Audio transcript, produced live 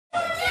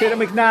Peter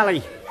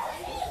McNally.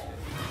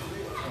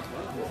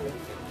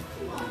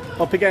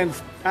 Up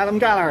against Adam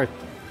Gallagher.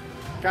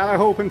 Gallagher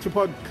hoping to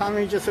put Conn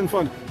Rangers in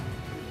front.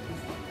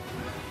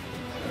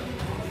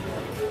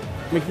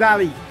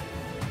 McNally.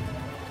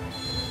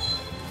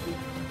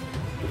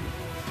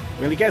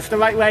 Will he get the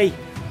right way?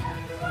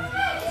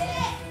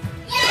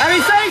 And he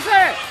saves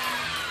it!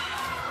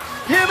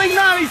 Peter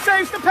McNally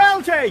saves the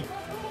penalty!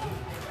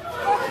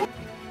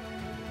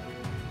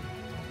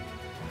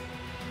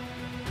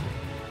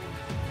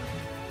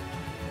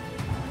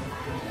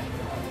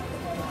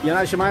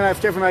 United might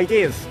have different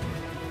ideas.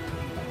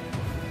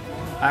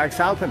 Alex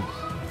Halpin.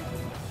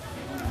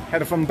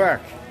 Header from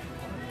Burke.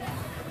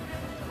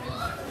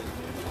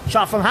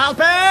 Shot from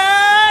Halpin!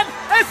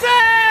 A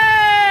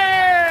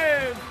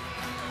save!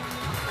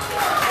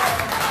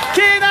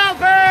 Cian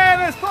Halpin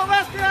has put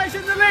Westport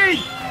United in the lead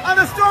on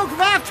the stroke of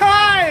half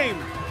time!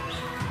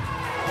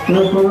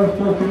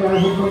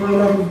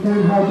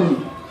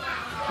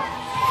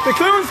 The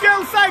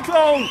Clunskill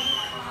Cyclone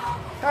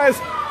has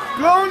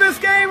blown this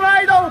game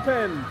wide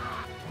open.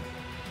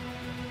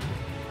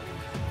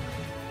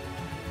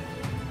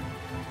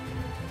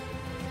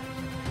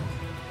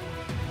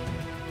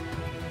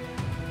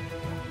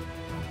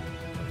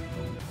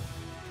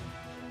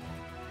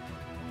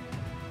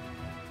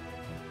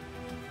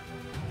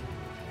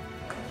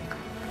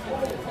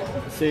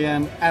 See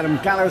Adam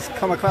Gallagher's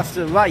come across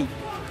to the right.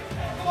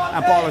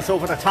 That ball is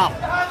over the top.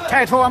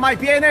 Territor might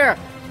be in here.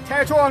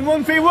 Territor on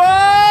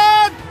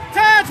 1v1.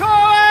 Territor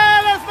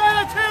has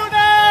made it 2-0.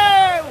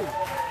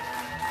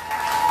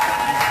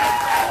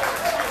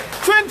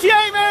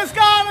 28 minutes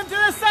gone into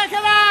the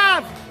second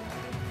half.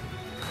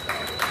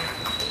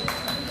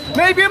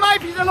 Maybe it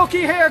might be the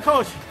lucky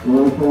haircut.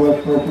 Goal for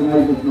Westport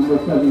United, number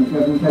 7,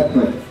 Kevin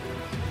Kitterick.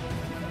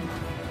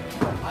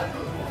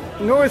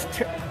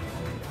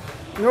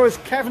 No, it's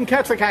Kevin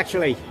Kitterick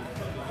actually.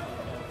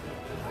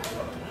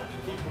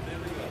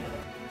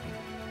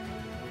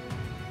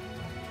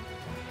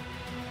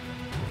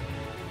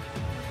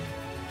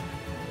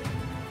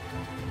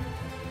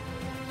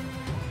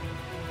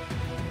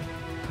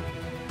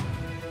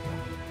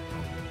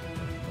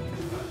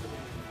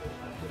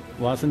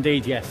 Was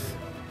indeed, yes.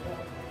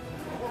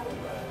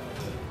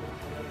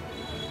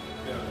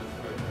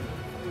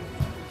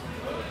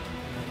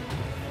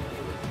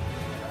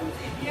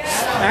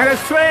 And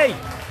it's 3.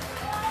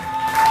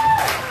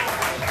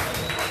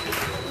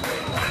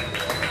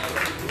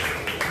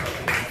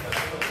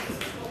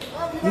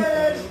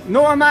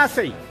 Noah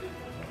Massey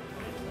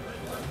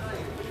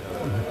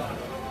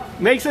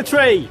makes a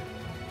 3.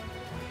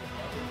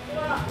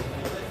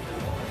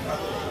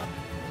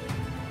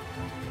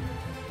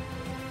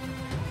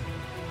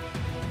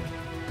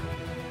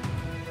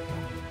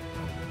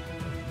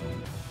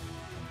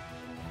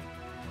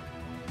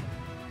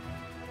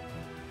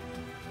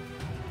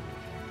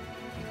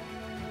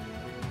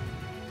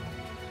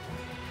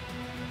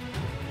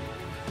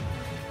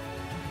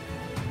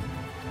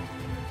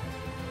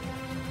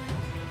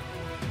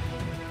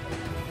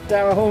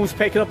 Darragh Holmes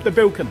picking up the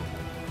booking.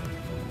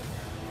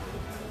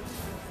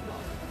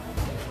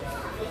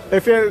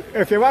 If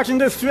you're watching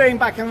this stream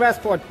back in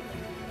Westport,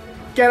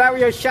 get out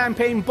your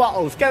champagne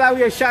bottles, get out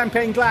your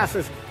champagne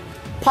glasses,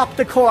 pop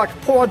the cork,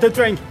 pour the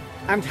drink,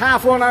 and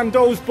have one on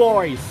those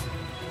boys,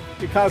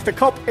 because the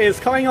cup is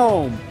coming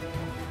home.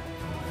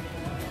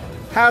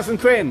 Harrison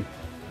Quinn.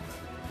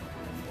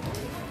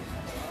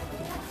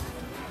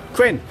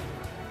 Quinn.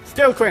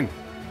 Still Quinn.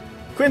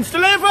 Quinn's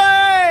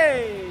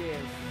delivery!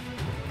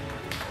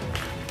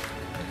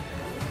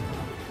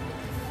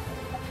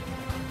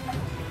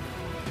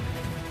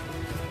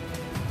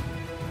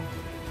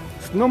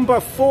 Number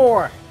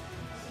 4.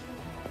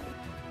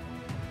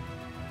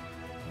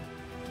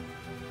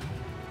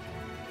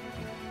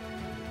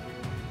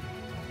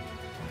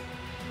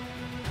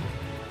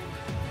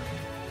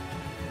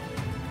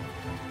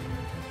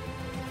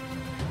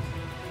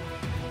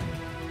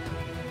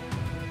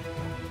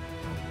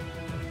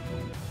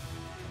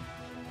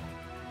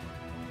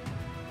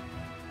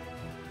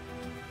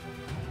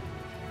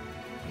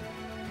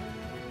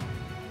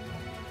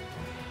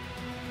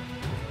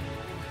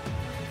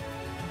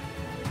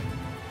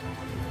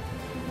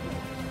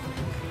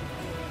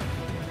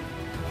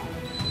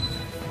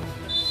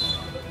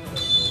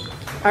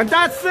 And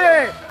that's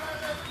it!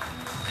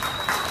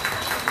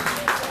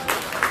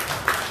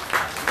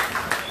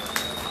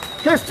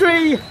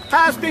 History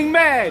has been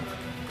made!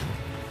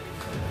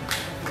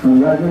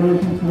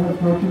 Congratulations to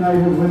Westport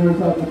United,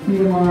 winners of the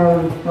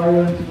CMR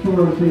Fire and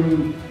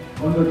Security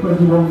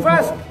Under-21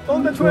 First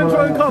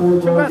Under-21 Cup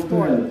to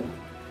Westport.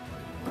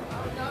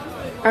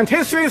 And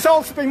history has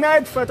also been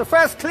made for the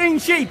first clean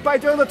sheet by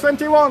the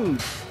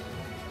Under-21s.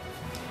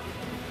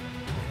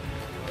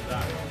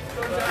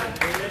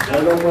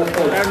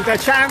 And the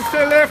chance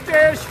to lift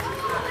it,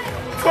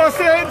 thrust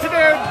it into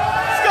the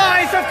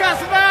skies of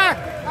Castlebar,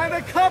 and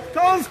the cup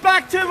goes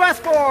back to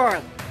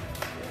Westport.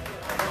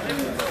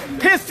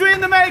 History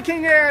in the making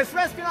here as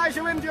Westport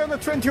United win the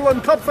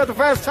Under-21 Cup for the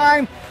first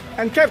time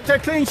and kept a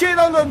clean sheet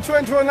on the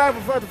Under-21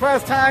 level for the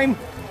first time.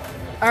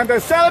 and the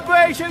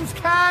celebrations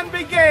can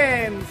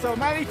begin. So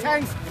many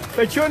thanks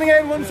for tuning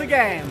in once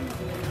again.